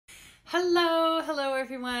Hello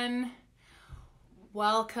everyone.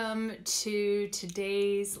 Welcome to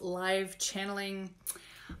today's live channeling.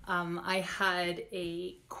 I had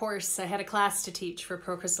a class to teach for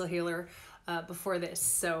Pro Crystal Healer before this,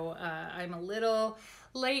 so I'm a little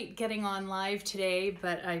late getting on live today,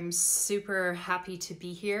 but I'm super happy to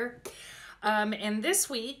be here. And this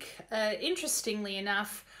week, interestingly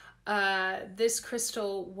enough, this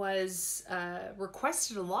crystal was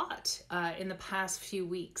requested a lot in the past few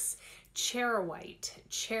weeks. Charoite,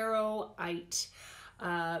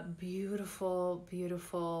 beautiful,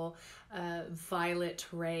 beautiful violet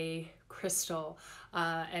ray crystal,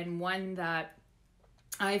 and one that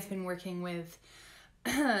I've been working with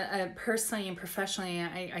personally and professionally,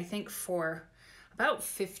 I think for about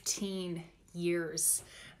 15 years.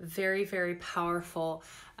 Very, very powerful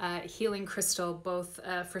healing crystal, both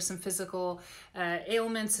for some physical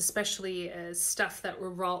ailments, especially stuff that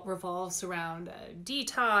revolves around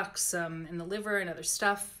detox in the liver and other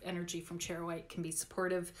stuff. Energy from Charoite can be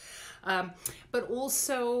supportive, but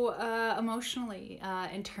also emotionally,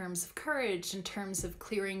 in terms of courage, in terms of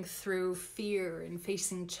clearing through fear and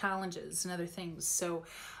facing challenges and other things. So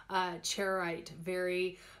Charoite,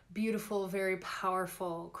 very beautiful, very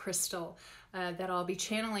powerful crystal that I'll be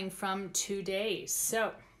channeling from today.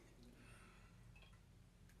 So,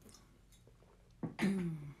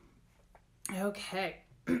 okay.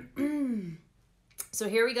 So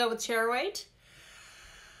here we go with Charoite.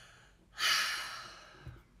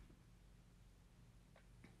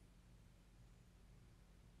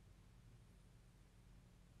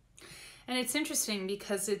 And it's interesting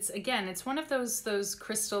because it's one of those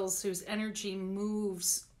crystals whose energy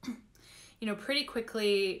moves pretty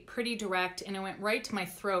quickly, pretty direct, and it went right to my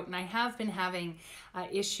throat. And I have been having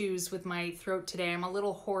issues with my throat today. I'm a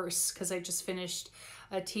little hoarse because I just finished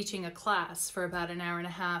teaching a class for about an hour and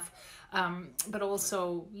a half. But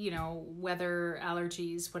also, weather,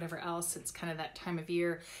 allergies, whatever else, it's kind of that time of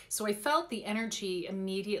year. So I felt the energy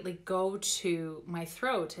immediately go to my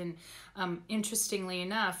throat. And interestingly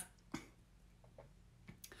enough,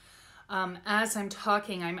 as I'm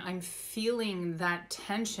talking, I'm feeling that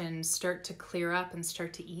tension start to clear up and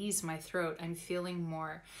start to ease my throat. I'm feeling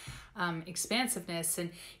more expansiveness.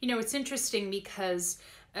 And, it's interesting because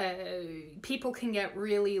people can get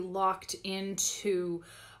really locked into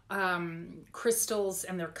crystals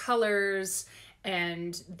and their colors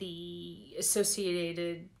and the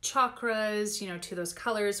associated chakras, to those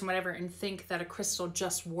colors and whatever, and think that a crystal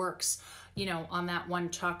just works on that one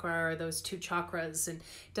chakra or those two chakras and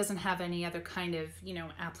doesn't have any other kind of,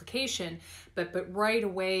 application. But right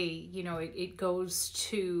away, it goes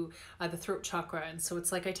to the throat chakra. And so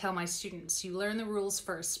it's like I tell my students, you learn the rules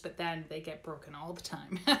first, but then they get broken all the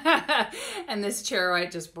time. And this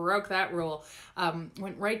Charoite just broke that rule,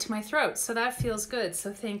 went right to my throat. So that feels good.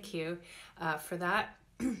 So thank you for that.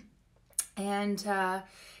 And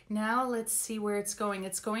now let's see where it's going.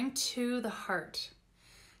 It's going to the heart.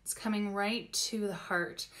 It's coming right to the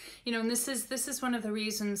heart. And this is one of the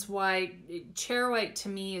reasons why Charoite to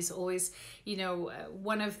me is always,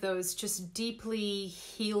 one of those just deeply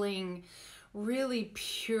healing, really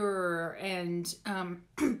pure and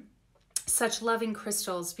such loving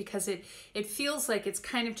crystals, because it feels like it's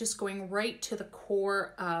kind of just going right to the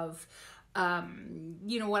core of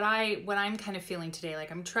what I'm kind of feeling today.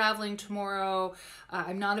 Like I'm traveling tomorrow.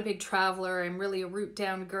 I'm not a big traveler. I'm really a root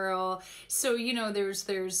down girl. So,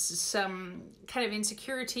 there's some kind of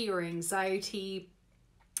insecurity or anxiety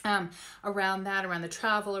around the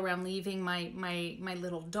travel, around leaving my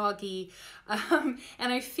little doggy. And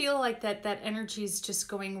I feel like that energy is just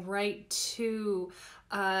going right to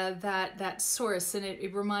that source. And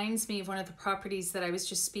it reminds me of one of the properties that I was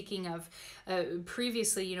just speaking of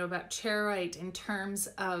previously, about Charoite, in terms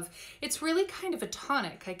of it's really kind of a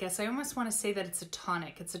tonic, I guess. I almost want to say that it's a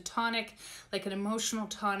tonic. It's a tonic, like an emotional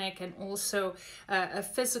tonic, and also a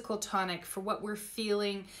physical tonic for what we're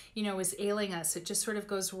feeling, is ailing us. It just sort of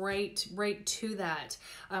goes right to that.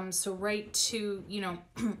 So right to,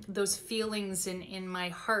 those feelings in my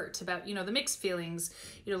heart about, the mixed feelings,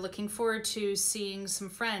 looking forward to seeing some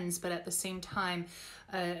friends, but at the same time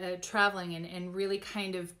traveling and really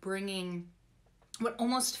kind of bringing what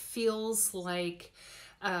almost feels like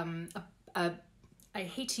I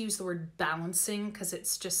hate to use the word balancing because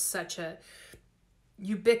it's just such a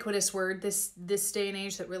ubiquitous word this day and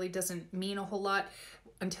age that really doesn't mean a whole lot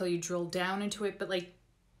until you drill down into it. But like,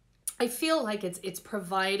 I feel like it's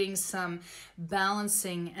providing some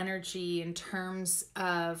balancing energy in terms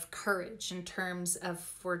of courage, in terms of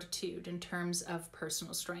fortitude, in terms of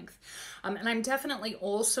personal strength. And I'm definitely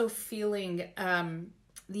also feeling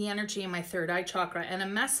the energy in my third eye chakra, and a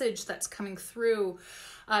message that's coming through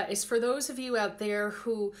is for those of you out there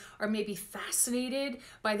who are maybe fascinated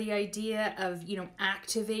by the idea of,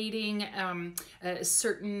 activating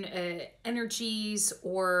certain energies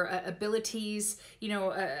or abilities,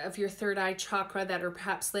 of your third eye chakra that are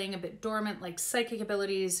perhaps laying a bit dormant, like psychic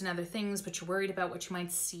abilities and other things, but you're worried about what you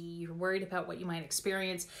might see, you're worried about what you might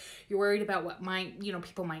experience, you're worried about what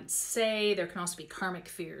people might say. There can also be karmic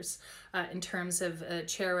fears in terms of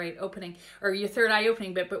Charoite opening, or your third eye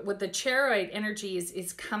opening, but what the Charoite energy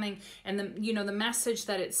is coming, and the message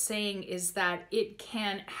that it's saying is that it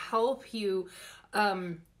can help you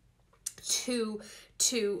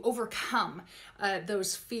to overcome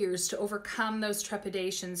those fears, to overcome those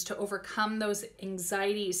trepidations, to overcome those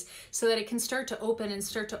anxieties, so that it can start to open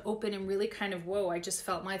and really kind of, whoa, I just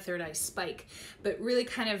felt my third eye spike, but really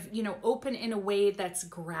kind of, open in a way that's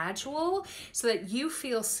gradual, so that you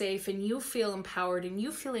feel safe and you feel empowered and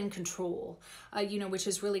you feel in control, which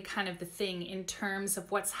is really kind of the thing in terms of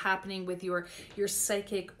what's happening with your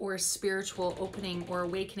psychic or spiritual opening or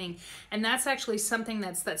awakening. And that's actually something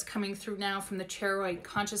that's coming through now from the Charoite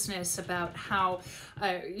consciousness, about how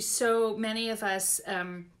so many of us,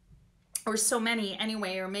 or so many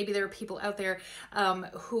anyway, or maybe there are people out there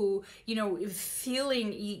who,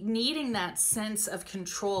 needing that sense of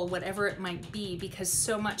control, whatever it might be, because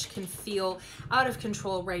so much can feel out of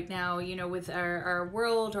control right now, with our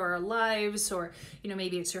world or our lives, or,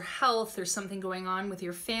 maybe it's your health or something going on with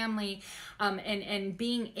your family, and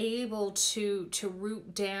being able to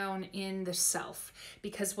root down in the self,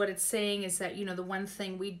 because what it's saying is that, the one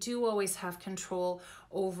thing we do always have control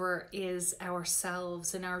over is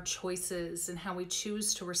ourselves and our choices and how we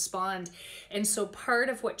choose to respond. And so part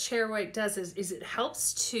of what Charoite does is it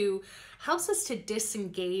helps us to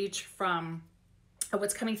disengage from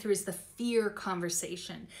what's coming through is the fear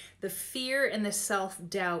conversation, the fear and the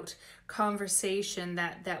self-doubt conversation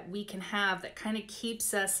that we can have, that kind of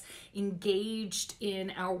keeps us engaged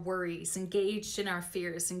in our worries, engaged in our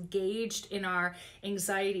fears, engaged in our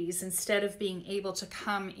anxieties, instead of being able to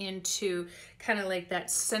come into kind of like that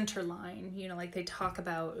center line, like they talk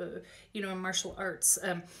about, in martial arts,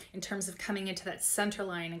 in terms of coming into that center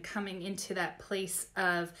line and coming into that place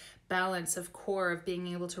of balance, of core, of being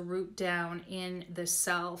able to root down in the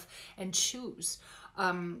self and choose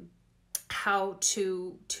how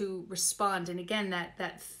to respond. And again,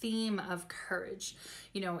 that theme of courage,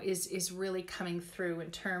 is really coming through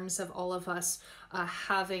in terms of all of us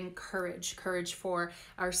having courage for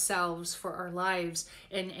ourselves, for our lives,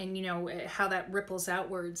 and how that ripples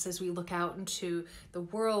outwards as we look out into the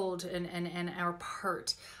world and our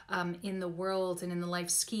part in the world and in the life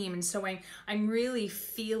scheme. And so I'm really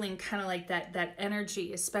feeling kind of like that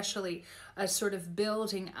energy, especially sort of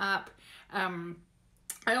building up.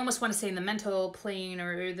 I almost want to say in the mental plane,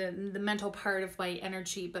 or the mental part of my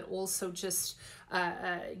energy, but also just,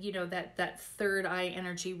 that third eye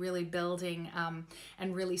energy really building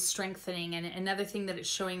and really strengthening. And another thing that it's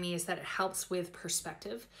showing me is that it helps with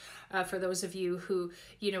perspective. For those of you who,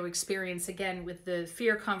 experience, again, with the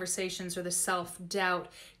fear conversations or the self-doubt,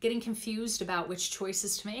 getting confused about which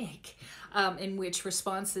choices to make, and which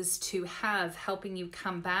responses to have, helping you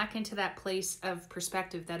come back into that place of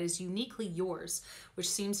perspective that is uniquely yours, which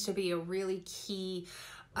seems to be a really key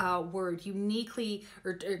word, uniquely,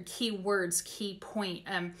 or key words, key point,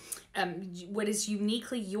 what is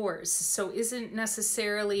uniquely yours. So isn't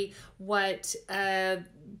necessarily what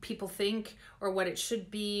people think, or what it should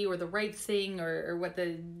be, or the right thing, or what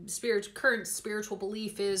the current spiritual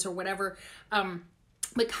belief is, or whatever,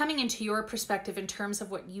 but coming into your perspective in terms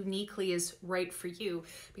of what uniquely is right for you.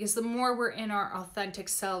 Because the more we're in our authentic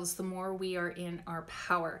selves, the more we are in our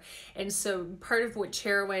power. And so part of what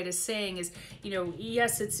Charoite is saying is,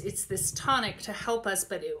 yes, it's this tonic to help us,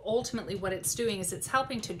 but ultimately what it's doing is it's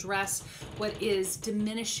helping to address what is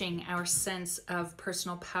diminishing our sense of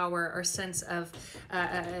personal power, our sense of,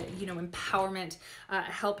 empowerment,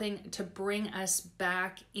 helping to bring us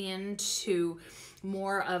back into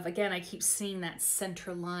more of, again, I keep seeing that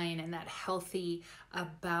center line and that healthy,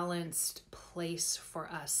 balanced place for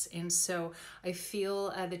us. And so I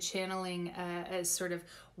feel the channeling as sort of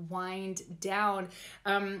wind down.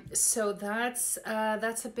 So that's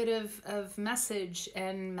a bit of message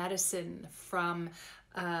and medicine from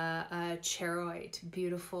Charoite.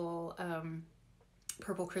 Beautiful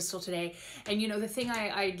purple crystal today. And the thing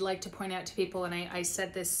I'd like to point out to people, and I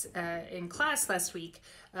said this in class last week,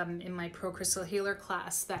 in my Pro Crystal Healer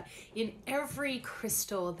class, that in every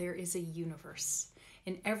crystal there is a universe.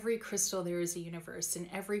 In every crystal there is a universe. In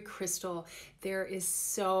every crystal there is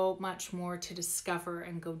so much more to discover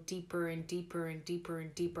and go deeper and deeper and deeper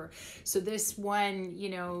and deeper. So this one,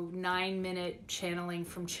 9-minute channeling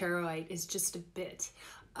from Charoite is just a bit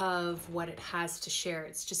of what it has to share.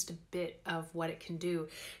 It's just a bit of what it can do.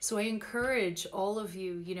 So I encourage all of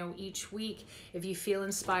you, each week, if you feel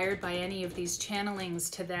inspired by any of these channelings,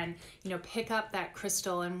 to then, pick up that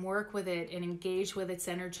crystal and work with it and engage with its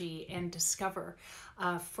energy and discover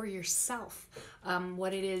for yourself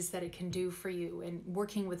what it is that it can do for you, and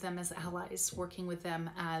working with them as allies, working with them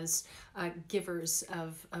as givers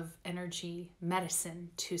of energy medicine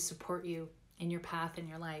to support you in your path in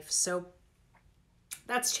your life. So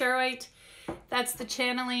that's Charoite. That's the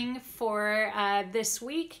channeling for this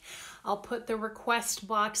week. I'll put the request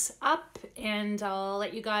box up and I'll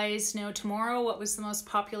let you guys know tomorrow what was the most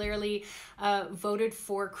popularly voted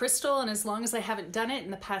for crystal. And as long as I haven't done it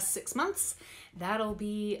in the past 6 months, that'll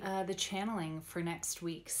be the channeling for next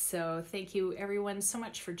week. So thank you everyone so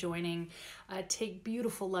much for joining. Take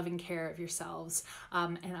beautiful, loving care of yourselves.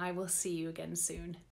 And I will see you again soon.